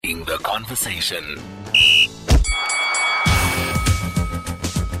leading the conversation.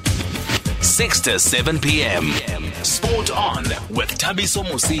 6 to 7 p.m. Sport On with Thabiso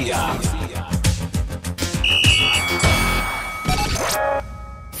Mosia.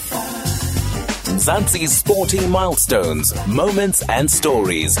 Mzansi's sporting milestones, moments and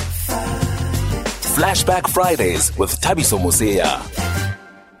stories. Flashback Fridays with Thabiso Mosia.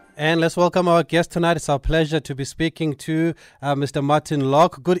 And let's welcome our guest tonight. It's our pleasure to be speaking to Mr. Martin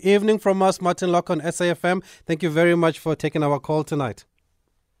Locke. Good evening from us, Martin Locke on SAFM. Thank you very much for taking our call tonight.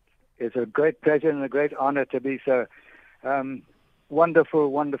 It's a great pleasure and a great honor to be so. Wonderful,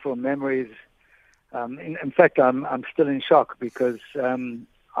 wonderful memories. In fact, I'm still in shock because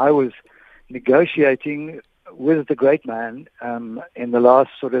I was negotiating with the great man in the last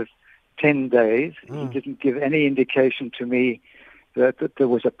sort of 10 days. He didn't give any indication to me that there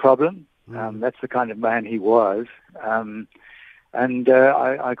was a problem. That's the kind of man he was. I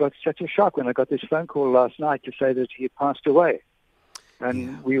got such a shock when I got this phone call last night to say that he had passed away.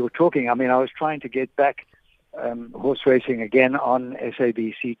 And we were talking. I mean, I was trying to get back horse racing again on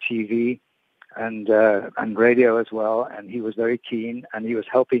SABC TV and radio as well. And he was very keen, and he was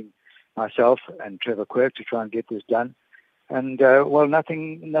helping myself and Trevor Quirk to try and get this done. And well,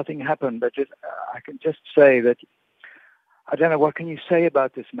 nothing happened. But I can just say that I don't know, what can you say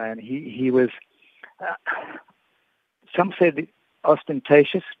about this man? He was. Some said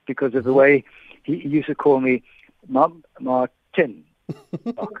ostentatious because of the way he used to call me Martin.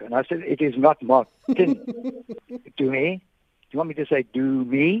 And I said, it is not Martin. Do me? Do you want me to say do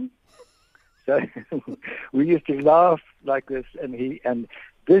me? So we used to laugh like this, and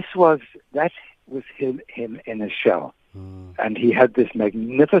that was him in a shell. And he had this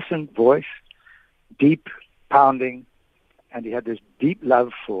magnificent voice, deep pounding, and he had this deep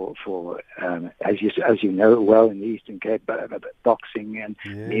love for as you know well in the Eastern Cape, boxing and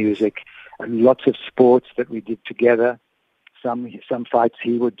music, and lots of sports that we did together. Some fights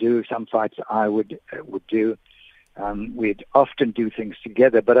he would do, some fights I would do. We'd often do things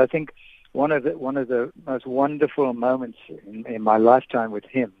together. But I think one of the most wonderful moments in my lifetime with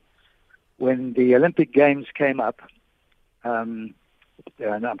him, when the Olympic Games came up, and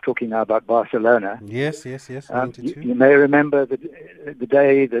I'm talking now about Barcelona. Yes. You may remember the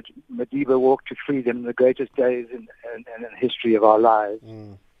day that Madiba walked to freedom, the greatest days in the history of our lives.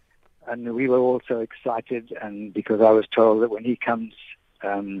 And we were all so excited, and because I was told that when he comes,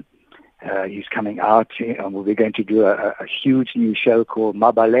 he's coming out, and we're going to do a huge new show called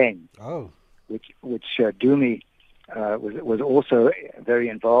Mabaleng, which Dumi was also very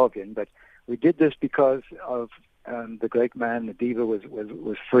involved in. But we did this because of the great man Madiba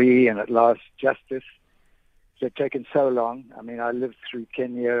was free, and at last justice. It had taken so long. I mean, I lived through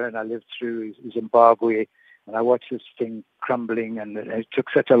Kenya and I lived through Zimbabwe. And I watched this thing crumbling, and it took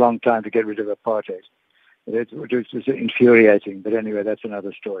such a long time to get rid of apartheid. It was infuriating. But anyway, that's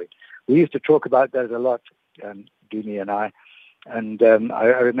another story. We used to talk about that a lot, Dooney and I. And I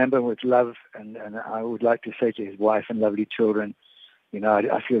remember him with love, and I would like to say to his wife and lovely children, you know,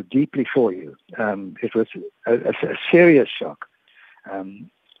 I feel deeply for you. It was a serious shock.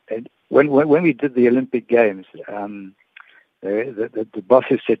 When we did the Olympic Games, the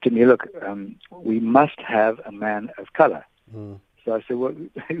bosses said to me, look, we must have a man of color. So I said, well,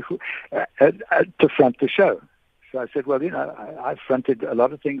 to front the show. So I said, well, you know, I fronted a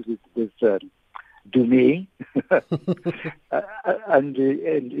lot of things with Do Me. and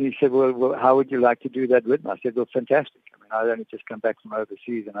he said, well, how would you like to do that with me? I said, well, fantastic. I mean, I'd only just come back from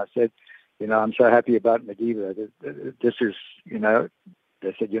overseas, and I said, you know, I'm so happy about Madiba. This is, you know,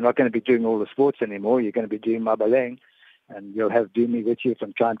 they said, you're not going to be doing all the sports anymore. You're going to be doing Mabaleng. And you'll have Dumi with you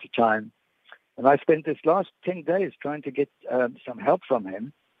from time to time. And I spent this last 10 days trying to get some help from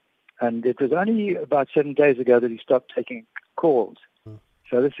him. And it was only about 7 days ago that he stopped taking calls.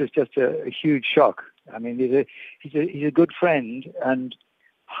 So this is just a huge shock. I mean, he's a good friend and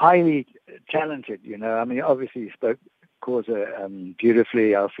highly talented, you know. I mean, obviously he spoke Xhosa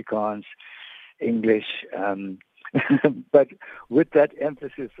beautifully, Afrikaans, English, but with that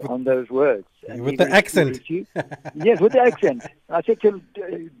emphasis on those words. And with the accent. Yes, with the accent. I said to him,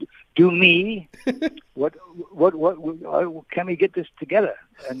 do me, what, can we get this together?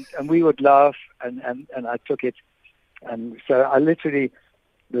 And we would laugh, and I took it. And so I literally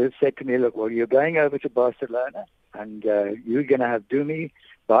said to me, look, well, you're going over to Barcelona, and you're going to have Dumi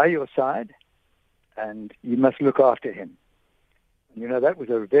by your side, and you must look after him. And, you know, that was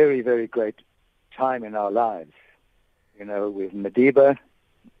a very, very great time in our lives. You know, with Madiba,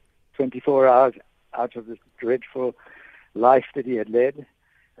 24 hours out of this dreadful life that he had led,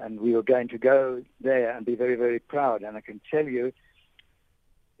 and we were going to go there and be very, very proud. And I can tell you,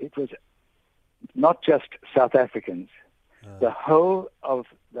 it was not just South Africans. The whole of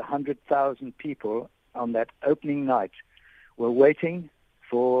the 100,000 people on that opening night were waiting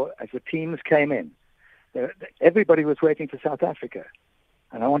for, as the teams came in, everybody was waiting for South Africa.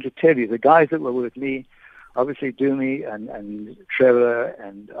 And I want to tell you, the guys that were with me, obviously Dumi and Trevor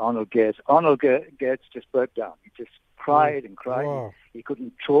and Arnold Geertz. Arnold Geertz just broke down. He just cried and cried. Wow. He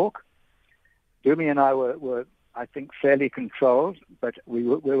couldn't talk. Dumi and I were, I think, fairly controlled, but we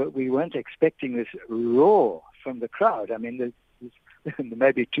weren't expecting this roar from the crowd. I mean, there's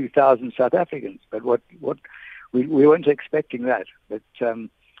maybe 2,000 South Africans, but we weren't expecting that. But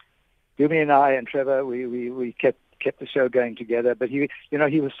Dumi and I and Trevor, we kept the show going together. But he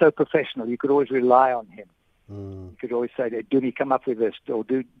was so professional. You could always rely on him. You could always say, Dumi, come up with this, or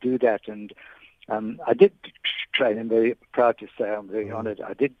do that. And I did train him. Very proud to say, I'm very honored.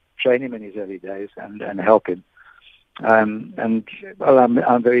 I did train him in his early days and help him. And well,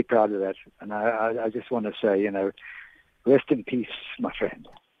 I'm very proud of that. And I just want to say, rest in peace, my friend.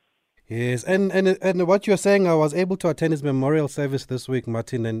 Yes, and what you're saying, I was able to attend his memorial service this week,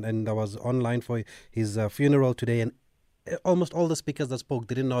 Martin, and I was online for his funeral today, and almost all the speakers that spoke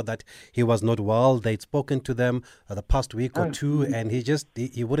didn't know that he was not well. They'd spoken to them the past week or two, and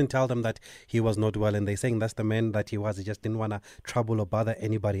he wouldn't tell them that he was not well, and they're saying that's the man that he was. He just didn't want to trouble or bother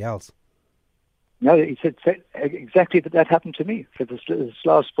anybody else. No, he said exactly that happened to me for this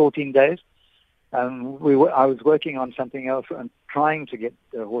last 14 days. I was working on something else and trying to get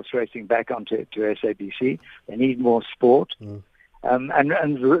horse racing back onto SABC. They need more sport. And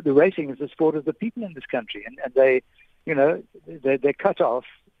the racing is the sport of the people in this country. And they, they're cut off,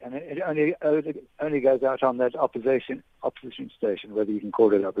 and it only goes out on that opposition station, whether you can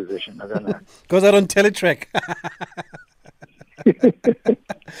call it opposition. I don't know. Goes out on Teletrack.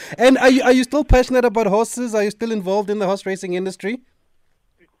 And are you still passionate about horses? Are you still involved in the horse racing industry?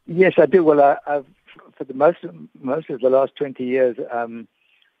 Yes, I do. Well, I've for the most of the last 20 years,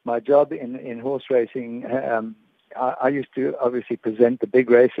 my job in horse racing, I used to obviously present the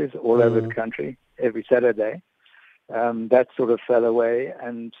big races all over the country every Saturday. That sort of fell away,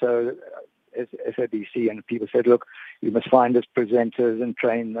 and so SABC and people said, "Look, you must find us presenters and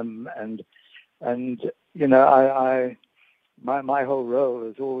train them." And my whole role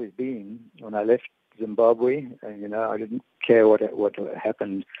has always been, when I left Zimbabwe, and I didn't care what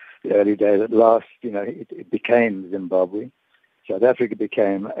happened the early days. At last, it became Zimbabwe. South Africa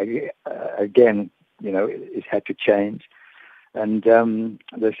became again, it had to change. And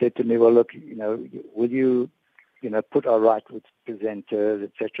they said to me, "Well, look, will you, put our right with presenters,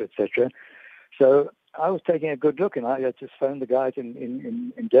 etc., etc." So I was taking a good look, and I just phoned the guys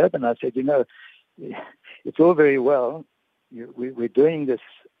in Durban. I said, it's all very well. We're doing this,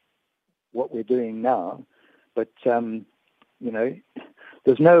 what we're doing now, but there's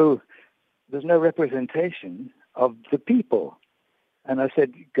no representation of the people. And I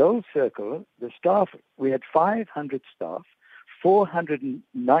said, Gold Circle, the staff, we had 500 staff,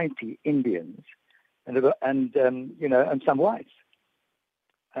 490 Indians, and some whites.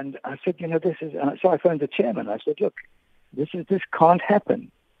 And I said, this is. And so I phoned the chairman. I said, look, this can't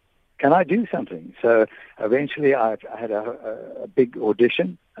happen. Can I do something? So eventually I had a big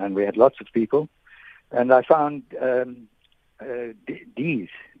audition, and we had lots of people. And I found Dees,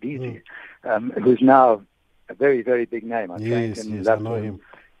 who's now a very, very big name. I I know him.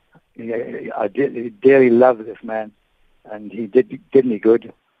 I dearly love this man, and he did me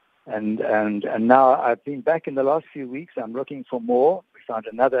good. And now I've been back in the last few weeks. I'm looking for more. We found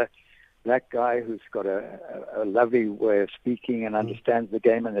another black guy who's got a lovely way of speaking and understands the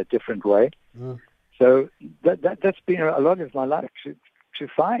game in a different way. So that's been a lot of my life to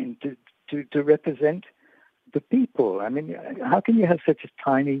find, to represent the people. I mean, how can you have such a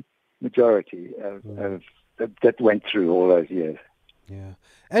tiny majority that went through all those years? Yeah.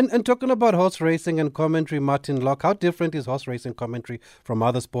 And talking about horse racing and commentary, Martin Locke, how different is horse racing commentary from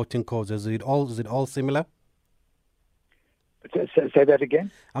other sporting codes? Is it all similar? Say that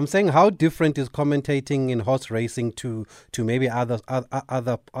again. I'm saying, how different is commentating in horse racing to maybe other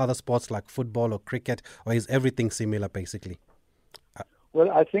sports like football or cricket, or is everything similar basically?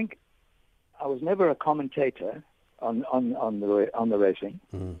 Well, I think I was never a commentator on the racing.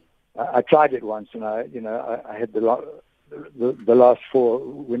 I tried it once, and I had the last four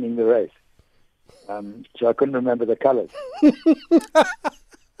winning the race, so I couldn't remember the colours.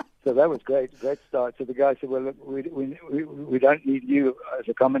 So that was great start. So the guy said, "Well, look, we don't need you as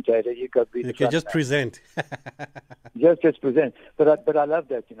a commentator. You've got to be the You can just present." just present. But I love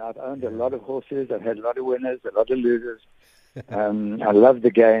that. I've owned a lot of horses. I've had a lot of winners, a lot of losers. I love the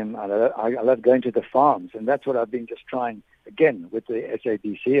game. I love going to the farms, and that's what I've been just trying again with the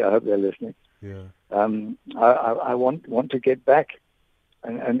SABC. I hope they're listening. Yeah. I want to get back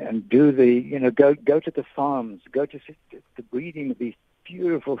and do the, go to the farms, go to the breeding of these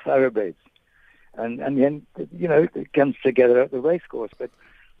beautiful thoroughbreds. And then, it comes together at the racecourse. But,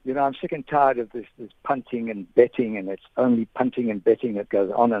 I'm sick and tired of this punting and betting, and it's only punting and betting that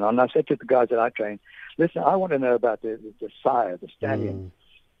goes on and on. I said to the guys that I train, listen, I want to know about the sire, the stallion.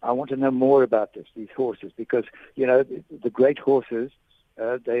 I want to know more about these horses, because, the great horses,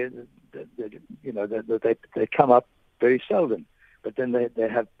 they come up very seldom. But then they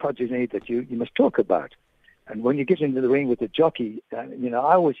have progeny that you must talk about. And when you get into the ring with the jockey, I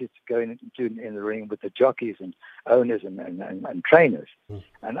always used to go in the ring with the jockeys and owners and trainers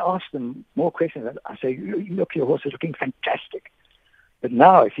and ask them more questions. I say, look, your horse is looking fantastic. But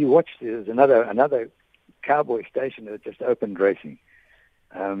now, if you watch, there's another cowboy station that just opened racing.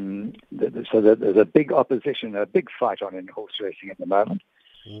 So there's a big opposition, a big fight on in horse racing at the moment.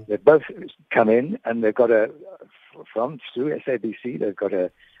 They've both come in, and they've got through SABC, they've got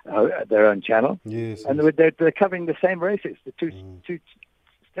their own channel, yes, and they're covering the same races, the two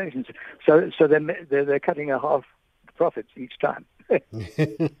stations. So they're cutting a half profits each time.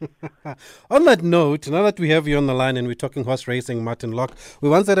 On that note, now that we have you on the line and we're talking horse racing, Martin Locke, we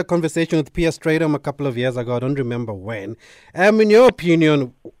once had a conversation with P.S. Stradom a couple of years ago. I don't remember when. In your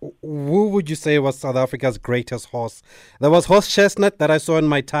opinion, who would you say was South Africa's greatest horse? There was Horse Chestnut that I saw in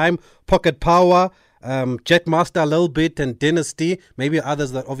my time, Pocket Power, Jetmaster a little bit, and Dynasty. Maybe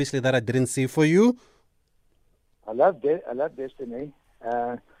others that I didn't see for you. I love Destiny.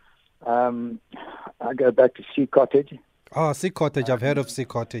 I go back to Sea Cottage. Oh, Sea Cottage. I've heard of Sea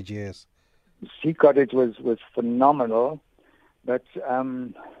Cottage, yes. Sea Cottage was phenomenal, but,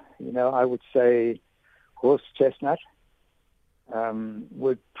 I would say Horse Chestnut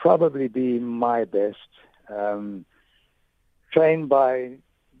would probably be my best. Trained by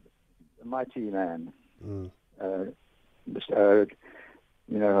a mighty man. I'm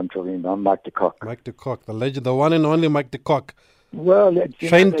talking about Mike de Kock. Mike de Kock, the legend, the one and only Mike de Kock. Well,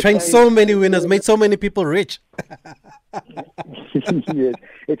 trained so many winners, made so many people rich. Yes,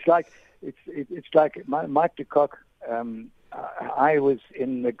 it's like Mike de Kock. I was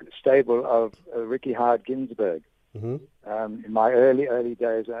in the stable of Ricky Howard Ginsburg in my early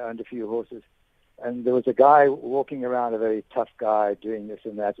days. I owned a few horses, and there was a guy walking around, a very tough guy, doing this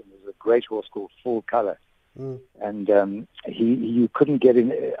and that. And there was a great horse called Full Color, and you couldn't get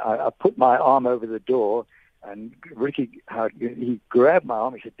in. I put my arm over the door. And Ricky, he grabbed my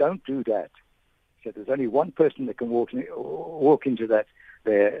arm. He said, "Don't do that." He said, "There's only one person that can walk into that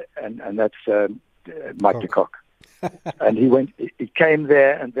there, and that's Mike de Kock." And he came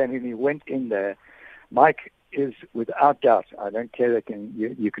there, and then he went in there. Mike is without doubt. I don't care.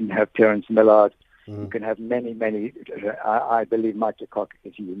 You can have Terence Millard. You can have many. I believe Mike de Kock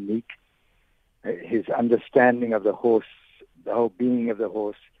is unique. His understanding of the horse, the whole being of the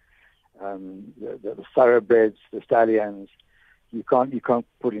horse. The thoroughbreds, the stallions, you can't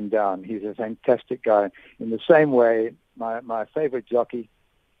put him down. He's a fantastic guy. In the same way, my favorite jockey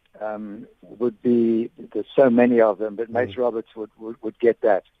would be, there's so many of them, but Mace Roberts would get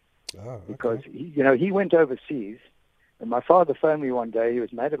that. Because he went overseas, and my father phoned me one day. He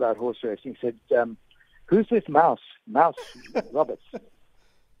was mad about horse racing. He said, "Who's this Mouse Roberts?" I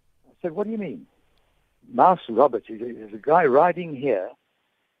said, "What do you mean?" Mouse Roberts is a guy riding here.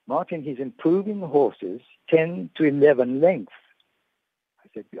 Martin, he's improving horses 10 to 11 lengths.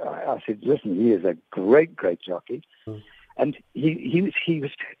 I said, listen, he is a great jockey. And he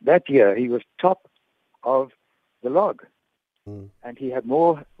was that year, he was top of the log. And he had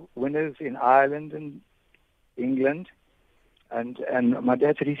more winners in Ireland and England. And my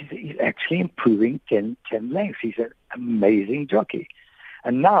dad said, he's actually improving 10 lengths. He's an amazing jockey.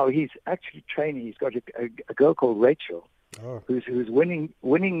 And now he's actually training. He's got a girl called Rachel, who's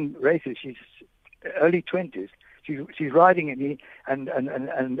winning races. She's early 20s. She's riding,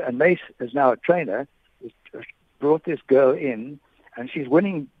 and Mace is now a trainer. Has brought this girl in, and she's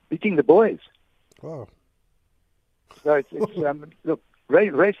beating the boys. Wow! So it's look,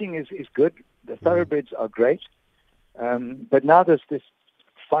 racing is good. The thoroughbreds are great, but now there's this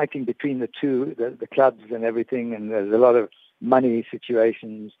fighting between the two, the clubs and everything, and there's a lot of money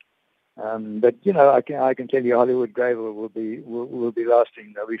situations. But I can tell you, Hollywood Gravel will be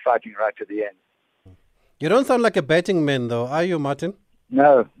lasting. They'll be fighting right to the end. You don't sound like a betting man, though, are you, Martin?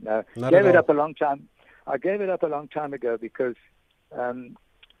 No. Not gave it all. up a long time. I gave it up a long time ago because,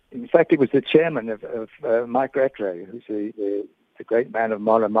 in fact, it was the chairman of Mike Rattray, who's the great man of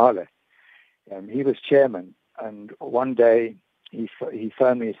Mala Mala. He was chairman, and one day he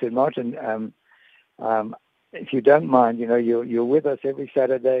phoned me. He said, "Martin, if you don't mind, you're with us every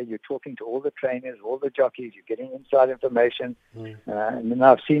Saturday. You're talking to all the trainers, all the jockeys. You're getting inside information. And then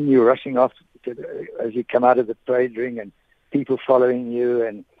I've seen you rushing off as you come out of the parade ring, and people following you.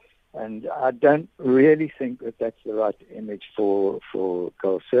 And I don't really think that that's the right image for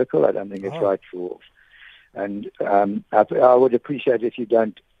Gold Circle. I don't think it's right for. And I would appreciate if you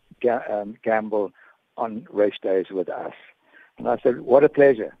don't gamble on race days with us. And I said, what a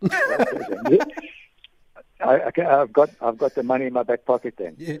pleasure. What a pleasure. I've got the money in my back pocket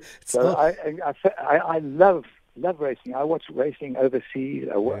then. Yeah, so I love racing. I watch racing overseas.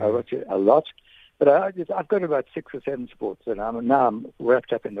 I watch it a lot. But I've got about 6 or 7 sports, and I'm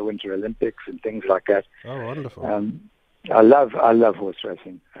wrapped up in the Winter Olympics and things like that. Oh, wonderful! I love horse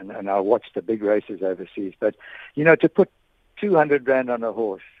racing, and I watch the big races overseas. But to put 200 rand on a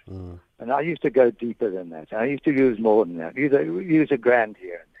horse, and I used to go deeper than that. I used to use more than that. Use a grand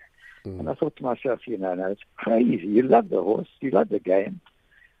here and there. And I thought to myself, no, it's crazy. You love the horse, you love the game.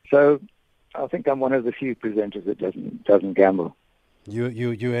 So I think I'm one of the few presenters that doesn't gamble.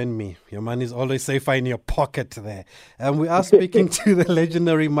 You and me. Your money's always safer in your pocket there. And we are speaking to the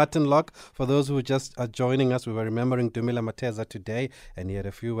legendary Martin Locke. For those who just are joining us, we were remembering Dumila Mateza today, and he had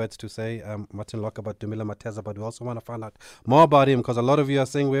a few words to say, Martin Locke, about Dumila Mateza, but we also want to find out more about him, because a lot of you are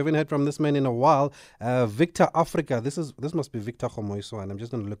saying we haven't heard from this man in a while. Victor Africa. This must be Victor Khomoiswan. I'm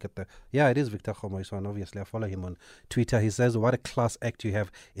just going to look at it is Victor Khomoiswan. Obviously, I follow him on Twitter. He says, what a class act you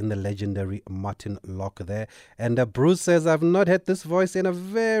have in the legendary Martin Locke there. And Bruce says, I've not had this voice in a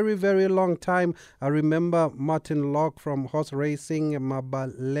very, very long time. I remember Martin Locke from horse racing,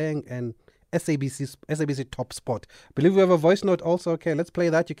 Mabaleng, and SABC Top Sport. I believe we have a voice note also. Okay, let's play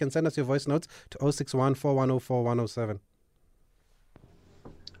that. You can send us your voice notes to 061 4104 107.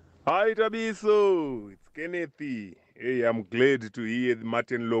 Hi, Tabiso. It's Kenneth. Hey, I'm glad to hear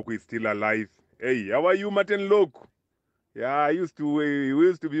Martin Locke is still alive. Hey, how are you, Martin Locke? Yeah, he used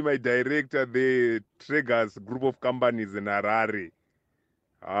to be my director, the Traegers group of companies in Harare.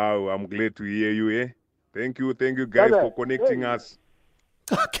 Oh, I'm glad to hear you, Thank you guys for connecting us.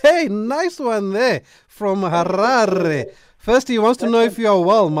 Okay, nice one there from Harare. First, he wants to know if you are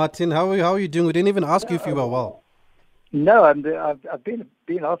well, Martin. How are you doing? We didn't even ask you if you were well. No, I've been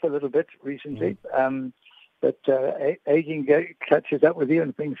off a little bit recently, but aging catches up with you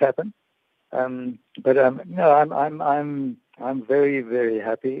and things happen. No, I'm very, very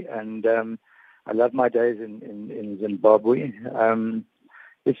happy, and I love my days in Zimbabwe.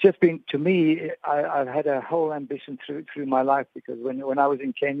 It's just been, to me, I've had a whole ambition through my life, because when I was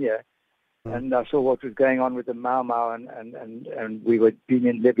in Kenya and I saw what was going on with the Mau Mau, and we were being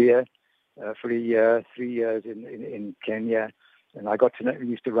in Libya for a year, 3 years in Kenya, and I got to know,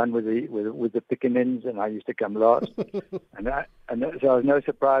 used to run with the Piccaninnies, and I used to come last, and so I was no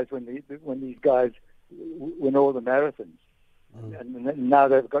surprise when these guys win all the marathons, and now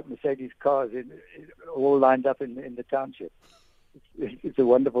they've got Mercedes cars all lined up in the township. It's a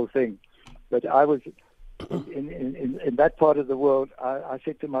wonderful thing. But I was in that part of the world. I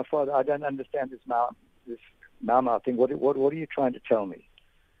said to my father, I don't understand this Mau thing. What are you trying to tell me?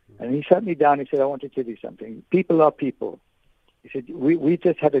 And he sat me down. He said, I want to tell you something. People are people. He said, we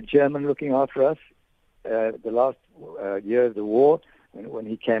just had a German looking after us the last year of the war. When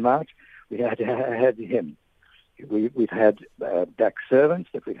he came out, we had him. We've had black servants,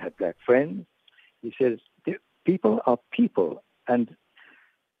 that we've had black friends. He says, people are people. And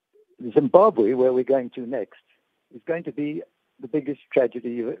Zimbabwe, where we're going to next, is going to be the biggest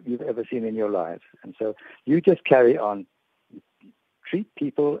tragedy you've ever seen in your lives. And so you just carry on. Treat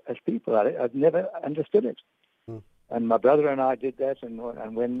people as people. I've never understood it. And my brother and I did that. And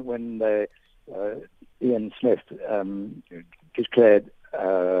when Ian Smith declared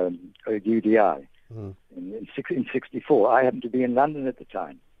UDI in 64, I happened to be in London at the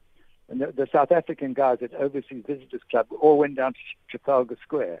time. And the South African guys at Overseas Visitors Club all went down to Trafalgar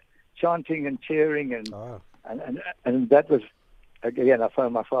Square, chanting and cheering, and that was, again, I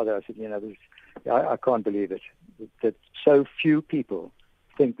phoned my father. I said, I can't believe it, that so few people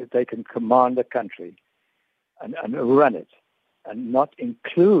think that they can command a country and run it, and not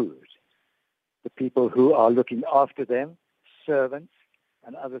include the people who are looking after them, servants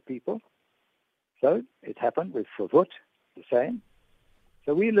and other people. So it happened with Verwoerd, the same.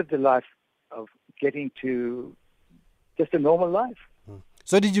 So we lived a life of getting to just a normal life.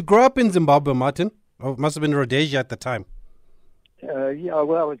 So did you grow up in Zimbabwe, Martin? Or it must have been Rhodesia at the time. Yeah,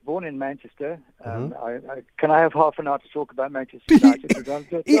 well, I was born in Manchester. Can I have half an hour to talk about Manchester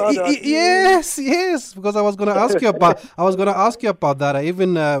United? Yes, because I was going to ask you about that.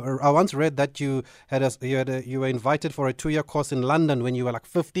 I once read that you were invited for a 2-year course in London when you were like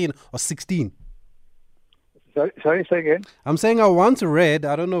 15 or 16. Sorry, say again. I'm saying I once read,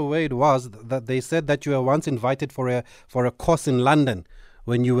 I don't know where it was, that they said that you were once invited for a course in London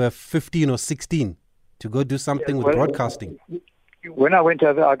when you were 15 or 16 to go do something with broadcasting. When I went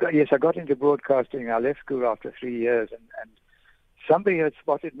over, I got into broadcasting. I left school after 3 years, and somebody had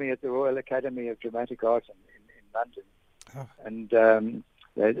spotted me at the Royal Academy of Dramatic Arts in London. Oh. And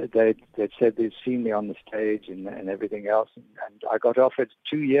they said they'd seen me on the stage and everything else. And I got offered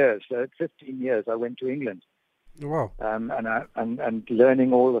 2 years. So at 15 years, I went to England. Wow. And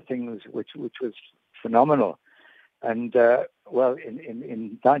learning all the things which was phenomenal. And,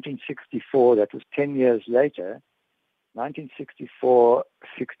 in 1964, that was 10 years later, 1964,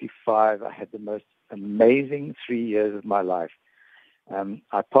 65, I had the most amazing 3 years of my life.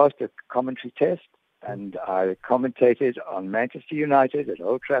 I passed a commentary test, and I commentated on Manchester United at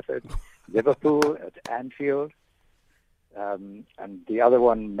Old Trafford, Liverpool at Anfield, and the other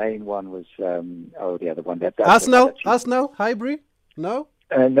one, main one was the other one. Arsenal, Highbury, no.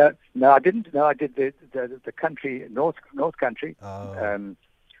 No, I didn't. No, I did the country, North Country. Oh.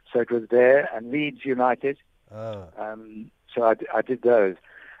 So it was there, and Leeds United. Oh. So I did those,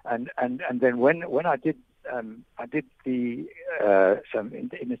 and then when I did the some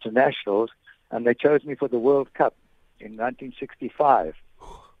internationals, and they chose me for the World Cup in 1965,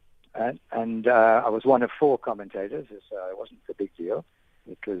 and I was one of 4 commentators, so it wasn't a big deal.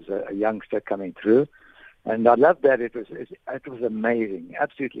 It was a youngster coming through, and I loved that. It was amazing,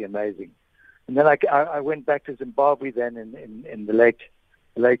 absolutely amazing. And then I went back to Zimbabwe then in the late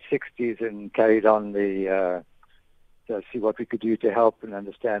 60s and carried on to see what we could do to help and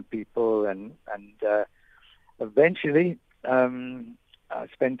understand people, and eventually I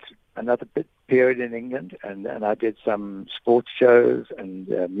spent another period in England, and I did some sports shows and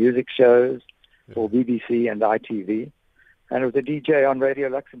music shows for BBC and ITV, and it was a DJ on Radio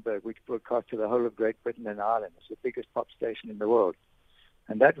Luxembourg, which broadcast to the whole of Great Britain and Ireland. It's the biggest pop station in the world,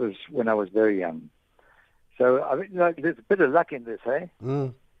 and that was when I was very young. So I mean, there's a bit of luck in this, eh?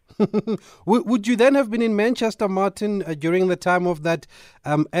 Mm. Would you then have been in Manchester, Martin, during the time of that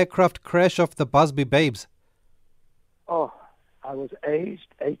aircraft crash of the Busby Babes? Oh, I was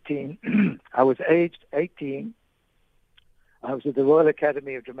aged 18. I was aged 18. I was at the Royal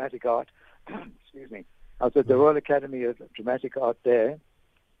Academy of Dramatic Art. Excuse me. I was at the Royal Academy of Dramatic Art there.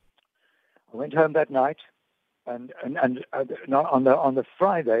 I went home that night, and on the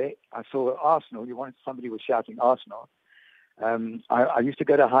Friday, I saw Arsenal. Somebody was shouting Arsenal. I used to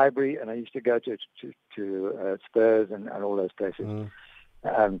go to Highbury, and I used to go to Spurs and all those places,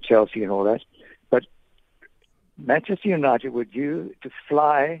 Chelsea and all that. But Manchester United were due to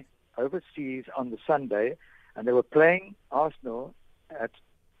fly overseas on the Sunday, and they were playing Arsenal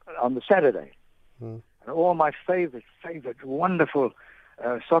on the Saturday. And all my favorite, wonderful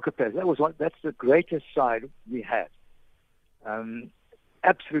soccer players. That's the greatest side we had.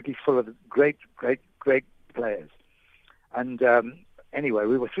 Absolutely full of great players. And anyway,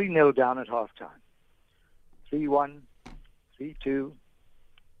 we were 3-0 down at halftime. 3-1, 3-2,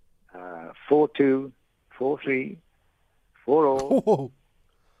 4-2, 4-3, 4-all,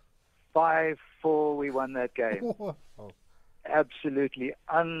 5-4. We won that game. Absolutely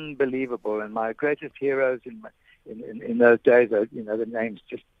unbelievable. And my greatest heroes in those days, the names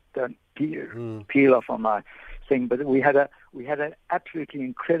just don't peel off on my thing. But we had an absolutely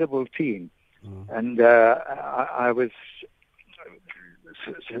incredible team. And I was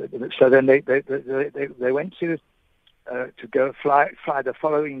so then they went to go fly the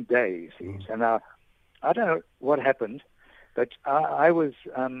following day. See? So now I don't know what happened, but I was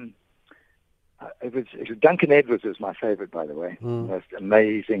it was Duncan Edwards was my favorite, by the way, most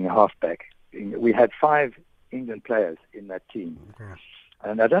amazing halfback. We had 5 England players in that team.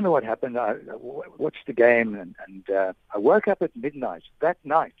 And I don't know what happened. I watched the game, and I woke up at midnight that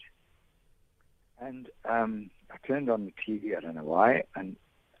night. And I turned on the TV, I don't know why, and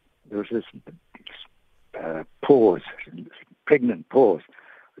there was this pause, pregnant pause.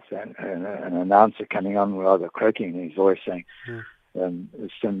 An announcer coming on rather croaking in his voice saying,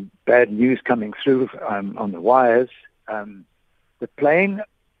 there's some bad news coming through on the wires. The plane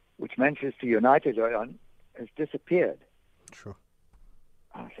which Manchester United are on has disappeared. Sure.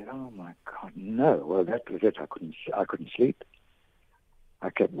 I said, oh my God, no. Well, that was it. I couldn't sleep. I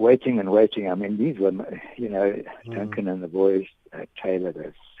kept waiting and waiting. I mean, these were, Duncan and the boys, Taylor,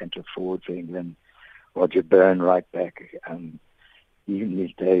 the centre forward for England, Roger Byrne, right back. Even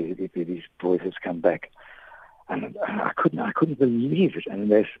these days, these boys has come back, and I couldn't believe it.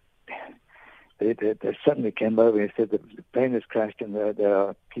 And they suddenly came over and said that the plane has crashed and there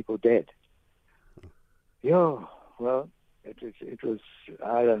are people dead. Well, It was.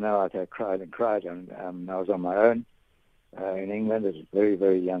 I don't know. I cried and cried, and I was on my own in England at a very,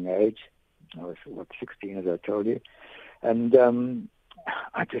 very young age. I was 16, as I told you, and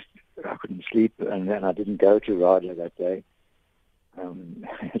I couldn't sleep, and then I didn't go to RADA that day.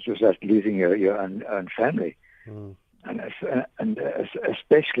 It was like losing your own family, and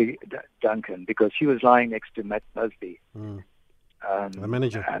especially Duncan, because he was lying next to Matt Busby, the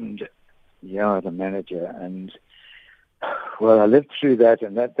manager, and the manager, and well, I lived through that,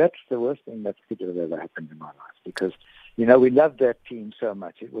 and that's the worst thing that could have ever happened in my life, because we loved that team so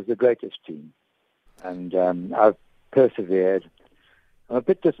much. It was the greatest team, and I've persevered. I'm a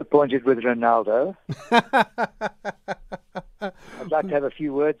bit disappointed with Ronaldo. I'd like to have a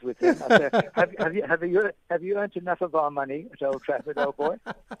few words with him. I say, have you earned enough of our money at Old Trafford, old boy?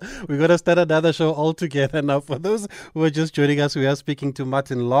 We're going to start another show altogether now. For those who are just joining us, we are speaking to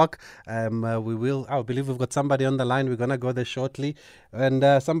Martin Locke. I believe we've got somebody on the line. We're going to go there shortly. And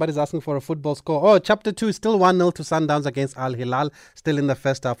somebody's asking for a football score. Oh, Chapter 2 is still 1-0 to Sundowns against Al Hilal. Still in the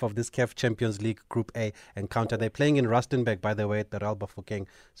first half of this CAF Champions League Group A encounter. They're playing in Rustenburg, by the way, at the Raal Bafokeng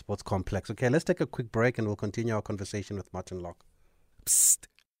Sports Complex. Okay, let's take a quick break and we'll continue our conversation with Martin Locke. Psst.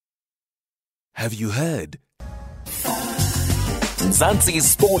 Have you heard? Mzansi's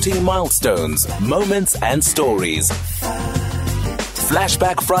sporting milestones, moments and stories.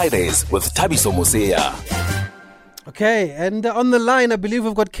 Flashback Fridays with Thabiso Mosia. Okay, and on the line, I believe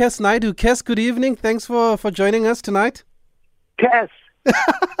we've got Kes Naidu. Kes, good evening. Thanks for joining us tonight. Kes!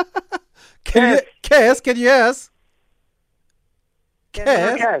 Kes, can you hear us?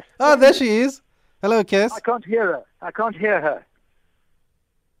 Yes. Kes. Oh, there she is. Hello, Kes. I can't hear her.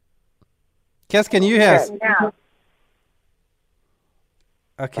 Kes, can you hear us? Yeah.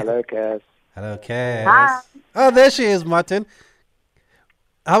 Okay. Hello, Kes. Hello, Kes. Hi. Oh, there she is, Martin.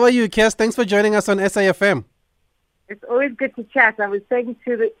 How are you, Kes? Thanks for joining us on SAFM. It's always good to chat. I was saying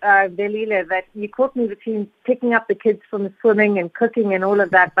to Delila that you caught me between picking up the kids from swimming and cooking and all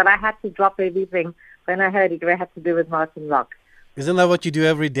of that, but I had to drop everything when I heard it had to do with Martin Locke. Isn't that what you do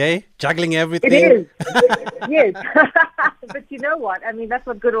every day? Juggling everything? It is. Yes. But you know what? I mean, that's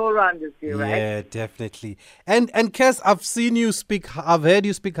what good all-rounders do, right? Yeah, definitely. And Kes, I've heard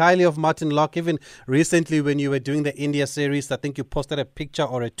you speak highly of Martin Locke. Even recently when you were doing the India series, I think you posted a picture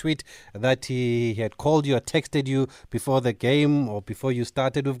or a tweet that he had called you or texted you before the game or before you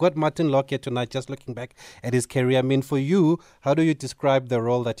started. We've got Martin Locke here tonight, just looking back at his career. I mean, for you, how do you describe the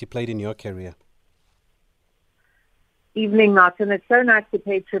role that he played in your career? Evening, Martin. It's so nice to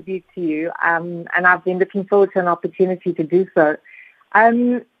pay tribute to you, and I've been looking forward to an opportunity to do so.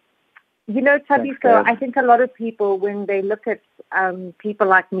 Thabiso, I think a lot of people, when they look at people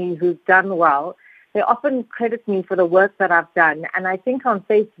like me who've done well, they often credit me for the work that I've done, and I think on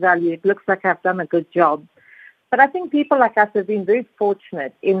face value it looks like I've done a good job. But I think people like us have been very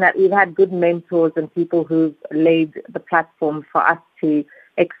fortunate in that we've had good mentors and people who've laid the platform for us to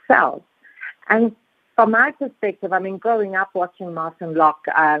excel. And from my perspective, I mean, growing up watching Martin Locke,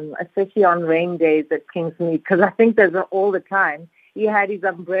 especially on rain days at Kingsmead, because I think there's all the time, he had his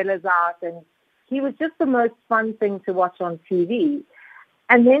umbrellas out and he was just the most fun thing to watch on TV.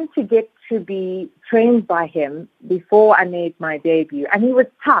 And then to get to be trained by him before I made my debut. And he was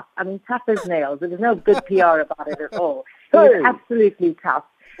tough. I mean, tough as nails. There was no good PR about it at all. He was absolutely tough.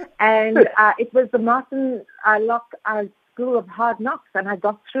 And it was the Martin Locke School of Hard Knocks, and I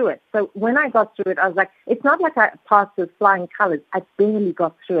got through it. So when I got through it, I was like, it's not like I passed with flying colors. I barely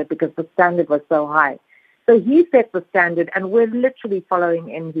got through it because the standard was so high. So he set the standard, and we're literally following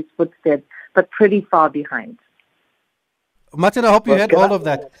in his footsteps, but pretty far behind. Martin, I hope you had all of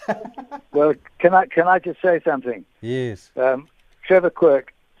that. Well, can I just say something? Yes. Trevor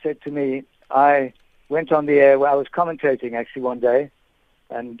Quirk said to me, I went on the air where I was commentating actually one day,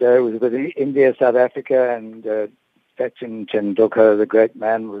 and it was with India, South Africa, and Sachin Tendulkar, the great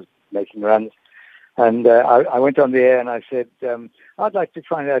man, was making runs. And I went on the air and I said, I'd like to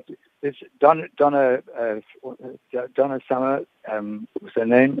find out, this Donna Summer, what's her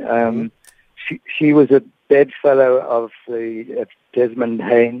name? She was a bedfellow of Desmond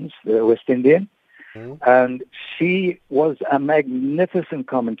Haynes, the West Indian. And she was a magnificent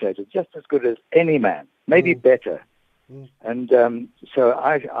commentator, just as good as any man, maybe better. And so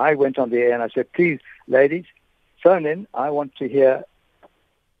I went on the air and I said, please, ladies, phone in. I want to hear,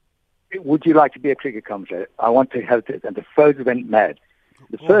 would you like to be a cricket commentator? I want to have this. And the phones went mad.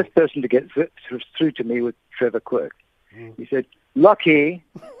 The first person to get through to me was Trevor Quirk. He said, Lockie,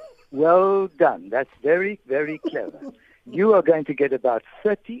 well done. That's very, very clever. You are going to get about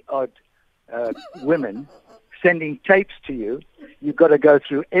 30-odd women sending tapes to you. You've got to go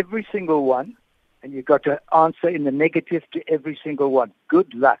through every single one and you've got to answer in the negative to every single one.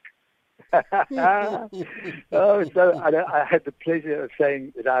 Good luck. So I had the pleasure of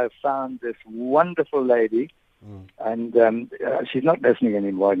saying that I have found this wonderful lady, and she's not listening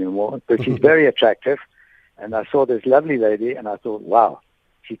anymore, but she's very attractive. And I saw this lovely lady, and I thought, wow,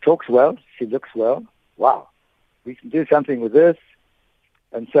 she talks well, she looks well. Wow, we can do something with this.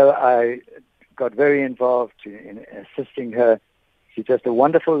 And so I got very involved in assisting her. She's just a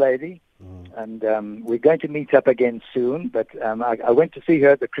wonderful lady. And we're going to meet up again soon, but I went to see her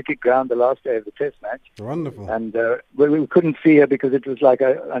at the cricket ground the last day of the test match. Wonderful. And we couldn't see her because it was like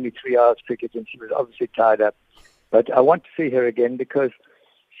only 3 hours cricket, and she was obviously tied up. But I want to see her again because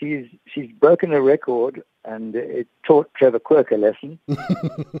she's broken a record, and it taught Trevor Quirk a lesson.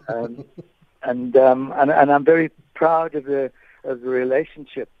 And I'm very proud of the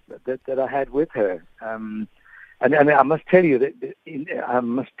relationship that I had with her. And I must tell you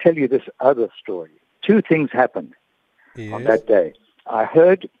this other story. 2 things happened on that day. I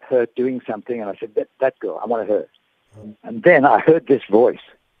heard her doing something, and I said, that girl, I want to hear it. And then I heard this voice,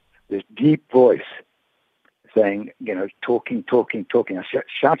 this deep voice, saying, talking. I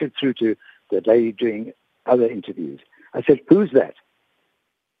shouted through to the lady doing other interviews. I said, who's that?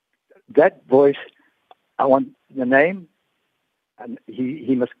 That voice, I want the name, and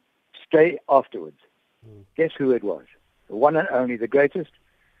he must stay afterwards. Guess who it was? The one and only, the greatest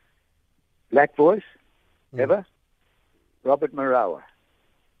black voice ever, Robert Marawa.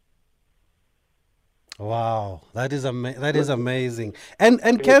 Wow, that is amazing. And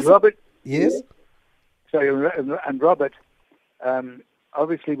Kev, Robert, yes. Sorry, and Robert.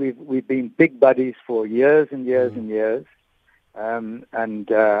 Obviously, we've been big buddies for years and years and years, and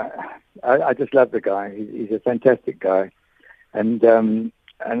I just love the guy. He's a fantastic guy, and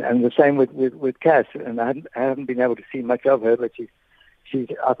the same with Cass. And I haven't been able to see much of her, but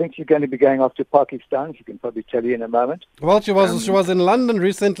I think she's going to be going off to Pakistan. She can probably tell you in a moment. Well, she was in London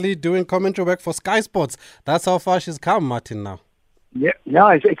recently doing commentary work for Sky Sports. That's how far she's come, Martin. Now. Yeah, no,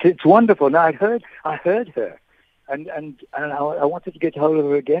 it's wonderful. Now I heard her, and I wanted to get hold of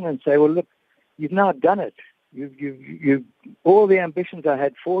her again and say, well, look, you've now done it. You all the ambitions I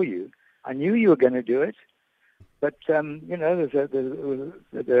had for you. I knew you were going to do it. But there's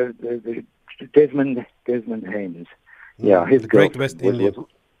the Desmond Haynes. Yeah, his the Great West Indian.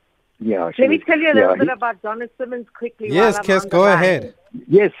 Yeah. Let me tell you a little bit about Donna Simmons quickly. Yes, Kes, go ahead.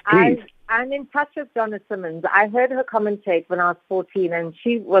 Yes, please. I'm in touch with Donna Simmons. I heard her commentate when I was 14, and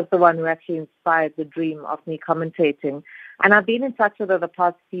she was the one who actually inspired the dream of me commentating. And I've been in touch with her the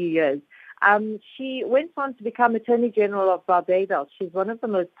past few years. She went on to become Attorney General of Barbados. She's one of the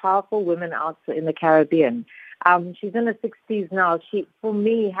most powerful women out in the Caribbean. She's in her 60s now. She, for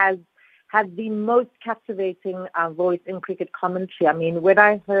me, has the most captivating voice in cricket commentary. I mean, when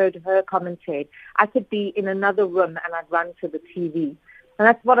I heard her commentate, I could be in another room and I'd run to the TV. And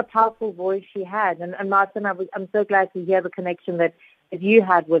that's what a powerful voice she had. And Martin, I'm so glad to hear the connection that you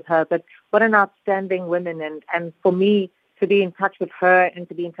had with her. But what an outstanding woman. And for me, to be in touch with her and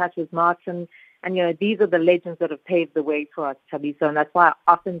to be in touch with Martin, and, these are the legends that have paved the way for us, Thabiso. And that's why I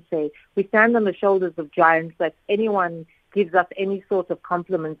often say we stand on the shoulders of giants. That anyone gives us any sort of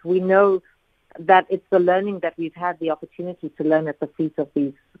compliments, we know that it's the learning that we've had the opportunity to learn at the feet of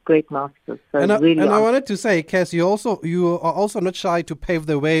these great masters. So I wanted to say, Kes, you are also not shy to pave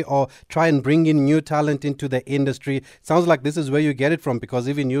the way or try and bring in new talent into the industry. Sounds like this is where you get it from, because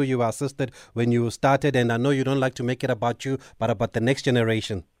even you were assisted when you started, and I know you don't like to make it about you, but about the next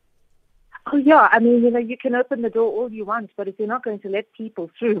generation. Oh, yeah. I mean, you can open the door all you want, but if you're not going to let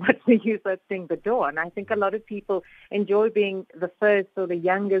people through, what's the use of opening the door? And I think a lot of people enjoy being the first or the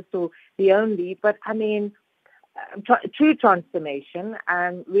youngest or the only. But, I mean, true transformation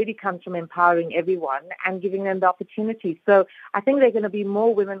really comes from empowering everyone and giving them the opportunity. So I think there are going to be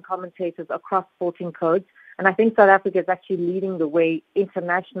more women commentators across sporting codes. And I think South Africa is actually leading the way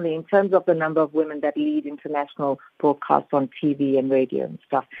internationally in terms of the number of women that lead international broadcasts on TV and radio and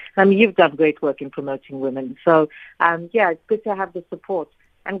stuff. I mean, you've done great work in promoting women. So, it's good to have the support.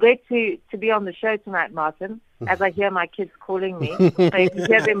 And great to be on the show tonight, Martin, as I hear my kids calling me. So if you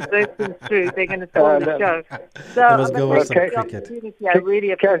hear them bursting through, they're going to start the show. So I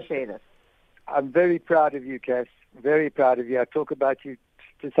really appreciate it. I'm very proud of you, Cass. Very proud of you. I talk about you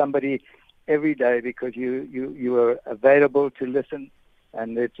to somebody every day because you were available to listen,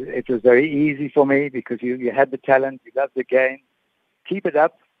 and it was very easy for me because you had the talent, you loved the game. Keep it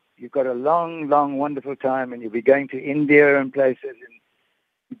up. You've got a long, long, wonderful time, and you'll be going to India and places. And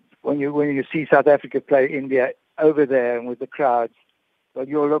when you see South Africa play India over there and with the crowds, Well,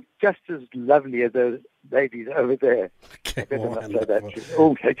 you'll look just as lovely as those ladies over there. Okay, I better not say wonderful. that.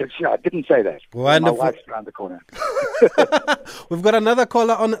 Oh, I didn't say that. Wonderful. My wife's around the corner. We've got another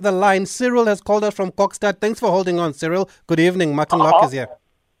caller on the line. Cyril has called us from Kokstad. Thanks for holding on, Cyril. Good evening. Martin Locke is here.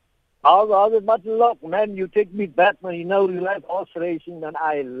 How's it, Martin Locke? Man, you take me back when you like horse racing, and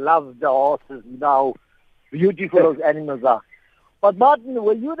I love the horses. You know, beautiful those animals are. But Martin,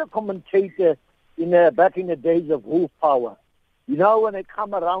 were you the commentator back in the days of Hoof Power? You know, when they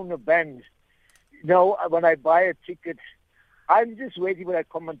come around the bend, when I buy a ticket, I'm just waiting for that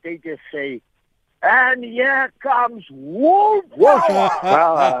commentator to say, and here comes Wolf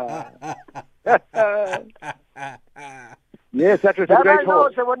Power. Yes, that was a That I great know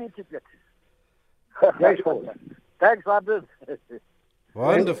horse. it's a winning ticket. Great horse. Thanks, Martin.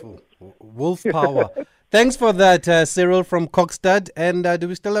 Wonderful. Wolf power. Thanks for that, Cyril from Kokstad. And do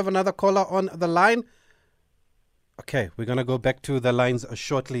we still have another caller on the line? Okay, we're going to go back to the lines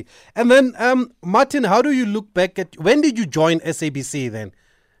shortly. And then, Martin, how do you look back at... When did you join SABC then?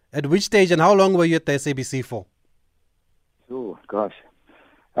 At which stage and how long were you at the SABC for? Oh, gosh.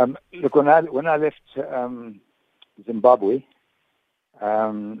 Look, when I left Zimbabwe,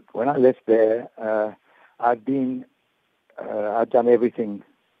 when I left there, I'd done everything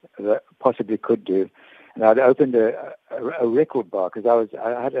that I possibly could do. And I'd opened a record bar because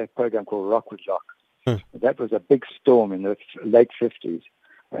I had a program called Rock with Lock. That was a big storm in the late 50s.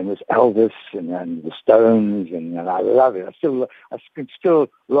 And there's Elvis and the Stones, and I love it. I can still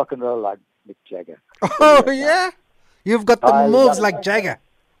rock and roll like Mick Jagger. Oh, yeah? You've got the moves like Jagger.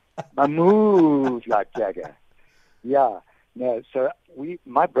 My moves like Jagger. Yeah. No, so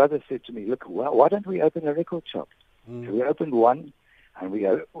my brother said to me, look, why don't we open a record shop? So we opened one, and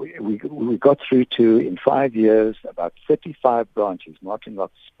we got through to, in 5 years, about 35 branches, Martin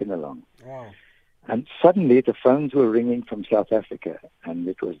Locke spin along. Wow. And suddenly the phones were ringing from South Africa, and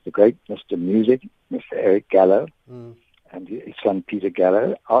it was the great Mr. Music, Mr. Eric Gallo, and his son Peter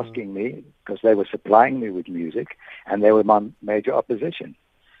Gallo, asking me, because they were supplying me with music, and they were my major opposition.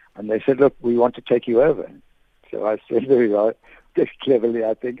 And they said, look, we want to take you over. So I said very well, just cleverly,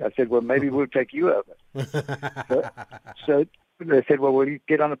 I think. I said, well, maybe we'll take you over. So they said, well, will you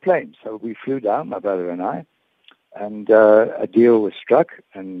get on a plane? So we flew down, my brother and I, and a deal was struck,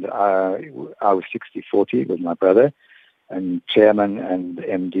 and I was 60-40 with my brother, and chairman and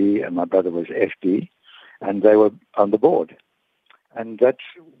MD, and my brother was FD, and they were on the board. And that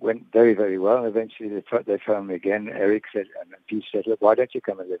went very, very well. Eventually, they phoned me again. Eric said, and he said, look, why don't you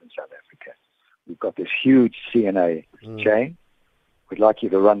come and live in South Africa? We've got this huge CNA chain. We'd like you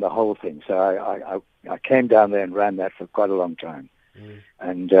to run the whole thing. So I came down there and ran that for quite a long time.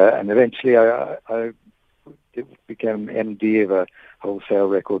 And eventually I became MD of a wholesale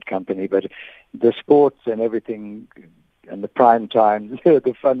record company. But the sports and everything and the prime time,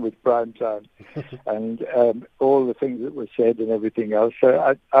 the fun with prime time, and all the things that were said and everything else.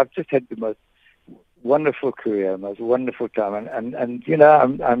 So I've just had the most wonderful career, most wonderful time, and I'm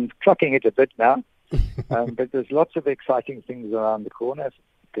clocking it a bit now, but there's lots of exciting things around the corner,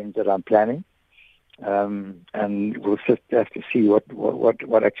 things that I'm planning, and we'll just have to see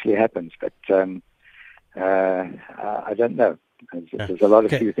what actually happens. But I don't know. There's a lot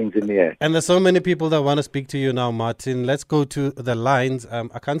of few things in the air. And there's so many people that want to speak to you now, Martin. Let's go to the lines.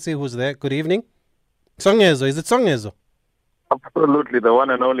 I can't see who's there. Good evening. Songezo. Is it Songezo? Absolutely. The one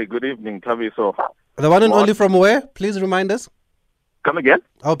and only. Good evening, Tabiso. The one and only from where? Please remind us. Come again?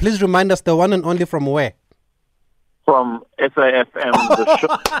 Oh, please remind us the one and only from where? From SAFM, the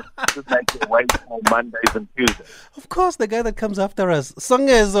show. Just make your way on Mondays and Tuesdays. Of course, the guy that comes after us.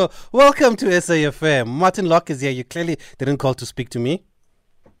 Songezo, welcome to SAFM. Martin Locke is here. You clearly didn't call to speak to me.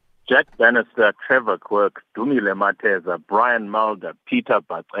 Jack Bannister, Trevor Quirk, Dumile Mateza, Brian Mulder, Peter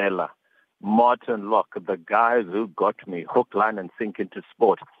Batela, Martin Locke, the guys who got me hook, line, and sink into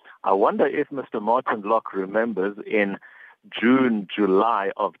sport. I wonder if Mr. Martin Locke remembers in June, July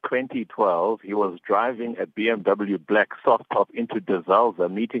of 2012, he was driving a BMW black soft top into De Zalza,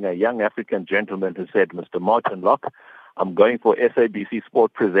 meeting a young African gentleman who said, Mr. Martin Locke, I'm going for SABC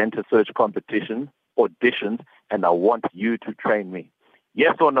Sport Presenter Search Competition auditions, and I want you to train me.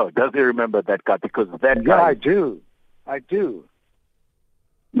 Yes or no? Does he remember that guy? Because that guy... Yeah, I do.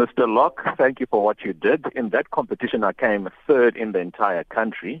 Mr. Locke, thank you for what you did. In that competition, I came third in the entire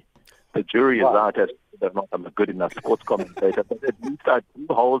country. The jury is out as to whether or not I'm a good enough sports commentator, but at least I do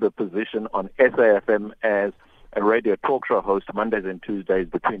hold a position on SAFM as a radio talk show host Mondays and Tuesdays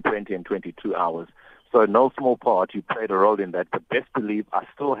between 20 and 22 hours. So no small part, you played a role in that. But best believe I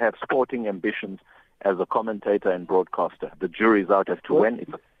still have sporting ambitions as a commentator and broadcaster. The jury is out as to when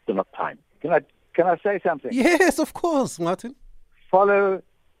it's enough time. Can I say something? Yes, of course, Martin. follow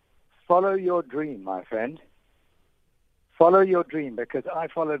your dream, my friend. Follow your dream, because I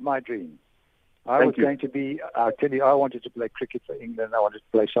followed my dream. I wanted to play cricket for England, I wanted to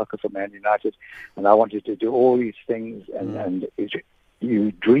play soccer for Man United, and I wanted to do all these things, and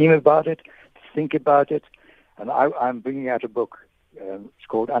you dream about it, think about it, and I'm bringing out a book. It's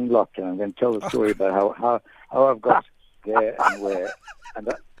called Unlocked, and I'm going to tell the story about how I've got there and where.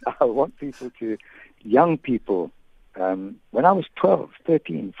 And I want young people, when I was 12,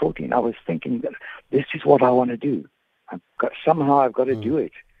 13, 14, I was thinking that this is what I want to do. Somehow I've got to do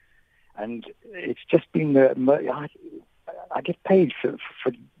it. And it's just been, I get paid for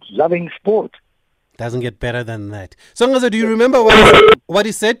loving sport. Doesn't get better than that. Songaza, do you remember what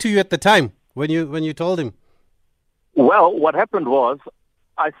he said to you at the time when you told him? Well, what happened was,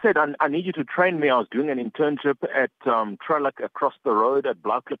 I said, I need you to train me. I was doing an internship at Trellick across the road at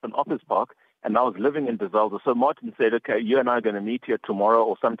Blaauwklippen Office Park, and I was living in De Zalze. So Martin said, okay, you and I are going to meet here tomorrow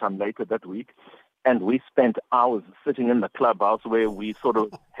or sometime later that week. And we spent hours sitting in the clubhouse where we sort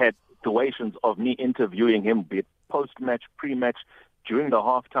of had situations of me interviewing him, be it post-match, pre-match, during the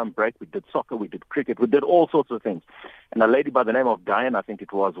halftime break. We did soccer, we did cricket, we did all sorts of things. And a lady by the name of Diane, I think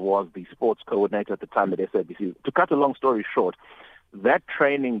it was the sports coordinator at the time at SABC. To cut a long story short, that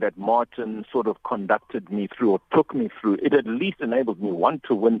training that Martin sort of conducted me through or took me through, it at least enabled me, one,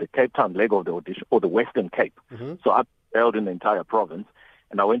 to win the Cape Town leg of the audition, or the Western Cape. Mm-hmm. So I failed in the entire province,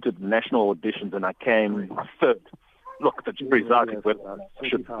 and I went to the national auditions, and I came third. Look, the jury's out. I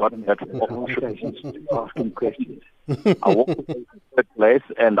should have gotten that. Asking questions. I walked in third place,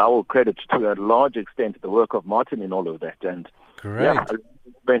 and I will credit to a large extent the work of Martin in all of that. And great. Yeah,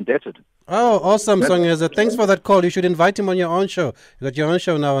 I'm indebted. Oh, awesome, Songaza. Thanks for that call. You should invite him on your own show. You got your own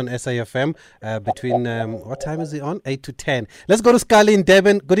show now on SAFM between, what time is it on? 8 to 10. Let's go to Scully in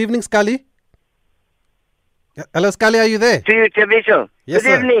Durban. Good evening, Scully. Hello, Scully, are you there? To you, Tabiso. Yes, Good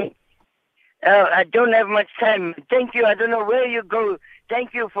sir. evening. I don't have much time. Thank you. I don't know where you go.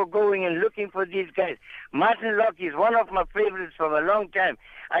 Thank you for going and looking for these guys. Martin Locke is one of my favorites for a long time.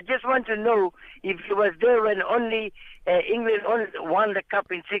 I just want to know if he was there when England only won the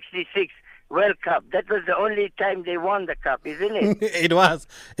cup in '66 World Cup. That was the only time they won the cup, isn't it? It was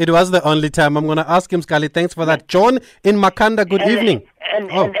the only time. I'm going to ask him, Scully. Thanks for that. John in Makanda, good evening.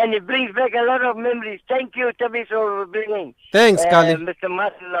 And it brings back a lot of memories. Thank you, Tabiso, for bringing. Thanks, Scully. Mr.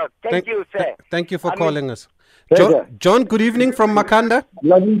 Martin Locke. Thank you, sir. Thank you for calling us. John, good evening from Makanda.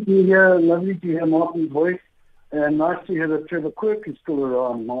 Lovely to hear Martin's voice. And nice to hear that Trevor Quirk is still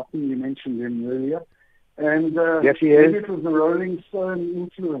around. Martin, you mentioned him earlier. And yes, he is. Maybe it was the Rolling Stone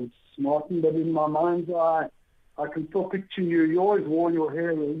influence, Martin, but in my mind's eye, I can still picture you. You always wore your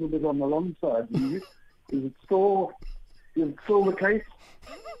hair a little bit on the long side, didn't you? Is it still the case?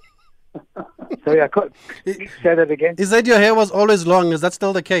 Sorry, I can't say that again. Is that your hair was always long? Is that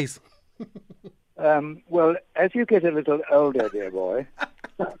still the case? Well, as you get a little older, dear boy,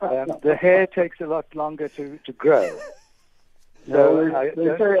 the hair takes a lot longer to grow. So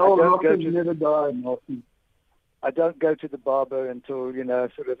they say old rockers never die, Martin. I don't go to the barber until,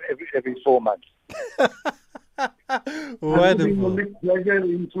 sort of every 4 months. Wonderful.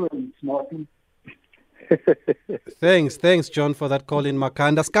 Influence, Martin. Thanks, John, for that call in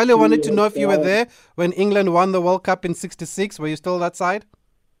Makanda. Scully, wanted to know if you were there when England won the World Cup in '66. Were you still that side?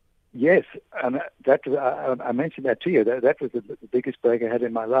 Yes, I mentioned that to you. That was the biggest break I had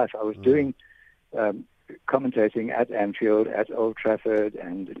in my life. I was doing commentating at Anfield, at Old Trafford,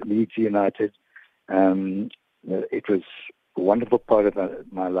 and Leeds United. It was a wonderful part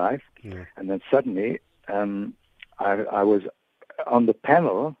of my life. Yeah. And then suddenly, I was on the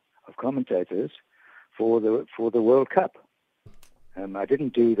panel of commentators for the World Cup. I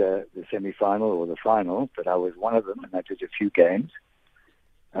didn't do the semi-final or the final, but I was one of them, and I did a few games.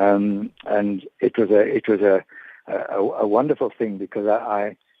 And it was a wonderful thing because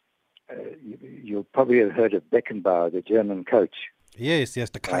you'll probably have heard of Beckenbauer, the German coach. Yes,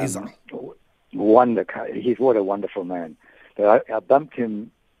 the Kaiser. He's what a wonderful man. So I bumped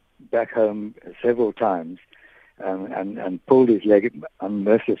him back home several times and pulled his leg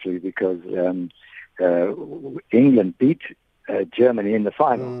unmercifully because England beat Germany in the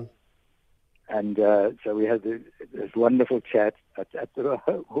final. And so we had this wonderful chat at the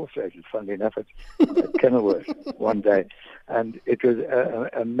horse races, funnily enough, at Kenilworth one day. And it was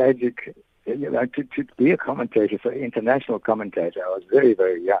a magic, to be a commentator, for international commentator. I was very,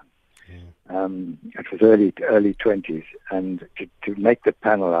 very young. It was early 20s, and to make the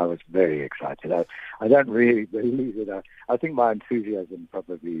panel, I was very excited. I don't really believe it. I think my enthusiasm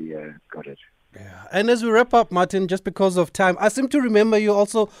probably got it. Yeah. And as we wrap up, Martin, just because of time, I seem to remember you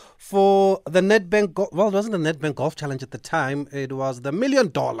also for the Nedbank. It wasn't the Nedbank Golf Challenge at the time. It was the $1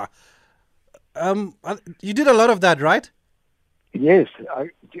 Million. You did a lot of that, right? Yes.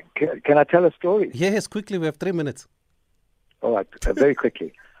 Can I tell a story? Yes, quickly. We have 3 minutes. All right, very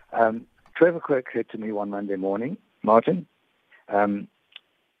quickly. Trevor Quirk said to me one Monday morning, Martin,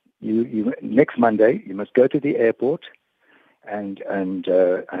 you next Monday you must go to the airport, and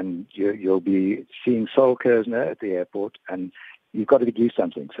you'll be seeing Sol Kersner at the airport, and you've got to do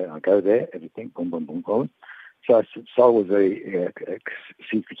something. So I go there, everything, boom, boom, boom, boom. So I said, Sol was very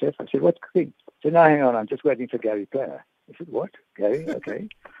secretive. I said, what's the thing? He said, no, hang on, I'm just waiting for Gary Player. I said, what? Gary? Okay.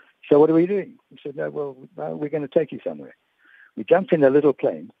 So what are we doing? He said, no, we're going to take you somewhere. We jumped in a little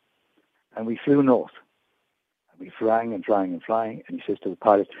plane, and we flew north. We flying and flying and flying, and he says to the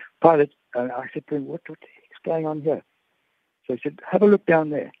pilot, and I said to him, what the heck's going on here? So he said, have a look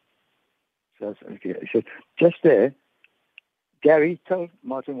down there. So I said, okay. He said, just there, Gary, tell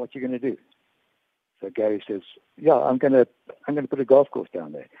Martin what you're going to do. So Gary says, yeah, I'm going to put a golf course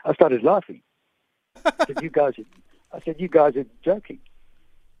down there. I started laughing. I said, you guys are joking.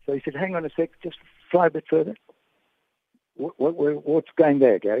 So he said, hang on a sec, just fly a bit further. What's going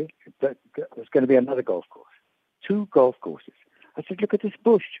there, Gary? There's going to be another golf course. 2 golf courses. I said, look at this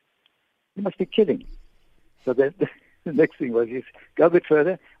bush. You must be kidding. So the next thing was, go a bit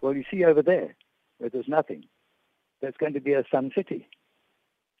further. Well, you see over there, where there's nothing, there's going to be a Sun City.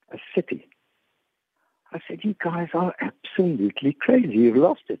 A city. I said, you guys are absolutely crazy. You've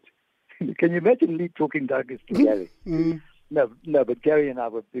lost it. Can you imagine Lee talking Douglas to Gary? No, but Gary and I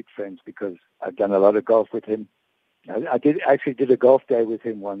were big friends because I've done a lot of golf with him. I did a golf day with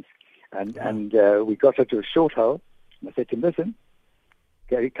him once, and we got her to a short hole. And I said to him, listen,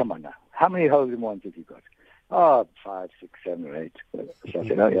 Gary, come on now. How many holes in ones have you got? Oh, 5, 6, 7, or 8. So I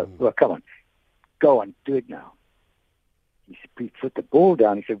said, oh, yeah, well, come on. Go on, do it now. He put the ball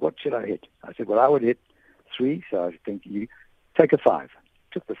down. He said, what should I hit? I said, well, I would hit 3, so I think you take a 5.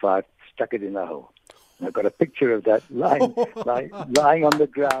 Took the 5, stuck it in the hole. And I've got a picture of that lying on the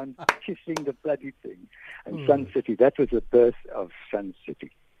ground, kissing the bloody thing. And Sun City, that was the birth of Sun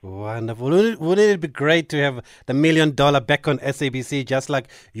City. Wonderful. Wouldn't it be great to have the $1 Million back on SABC, just like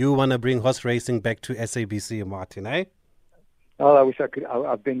you want to bring horse racing back to SABC, Martin, eh? Oh, I wish I could.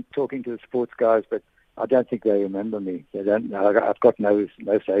 I've been talking to the sports guys, but I don't think they remember me. They don't. I've got no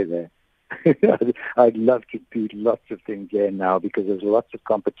say there. I'd love to do lots of things there now because there's lots of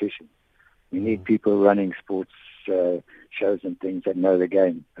competition. We need people running sports shows and things that know the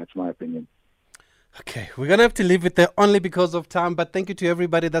game. That's my opinion. Okay, we're going to have to leave it there only because of time, but thank you to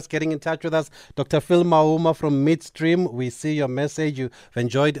everybody that's getting in touch with us. Dr. Phil Mauma from Midstream, we see your message. You've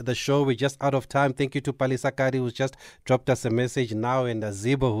enjoyed the show. We're just out of time. Thank you to Palisa Kadi, who's just dropped us a message now, and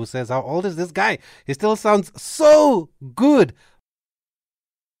Zibo, who says, how old is this guy? He still sounds so good.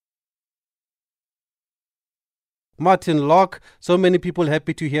 Martin Locke, so many people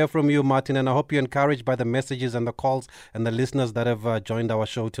happy to hear from you, Martin, and I hope you're encouraged by the messages and the calls and the listeners that have joined our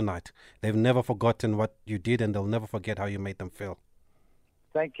show tonight. They've never forgotten what you did, and they'll never forget how you made them feel.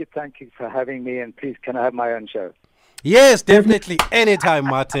 Thank you for having me, and please, can I have my own show? Yes, definitely. Anytime,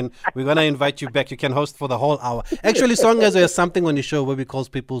 Martin. We're going to invite you back. You can host for the whole hour. Actually, Songezo has something on the show where we call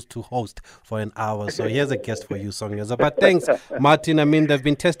people to host for an hour. So here's a guest for you, Songezo. But thanks, Martin. I mean, there have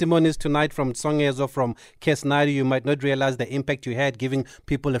been testimonies tonight from Songezo, from Kesnari. You might not realize the impact you had giving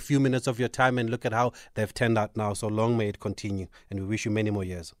people a few minutes of your time, and look at how they've turned out now. So long may it continue. And we wish you many more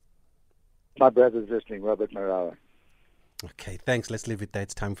years. My brother's listening, Robert Marawa. Okay, thanks. Let's leave it there.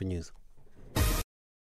 It's time for news.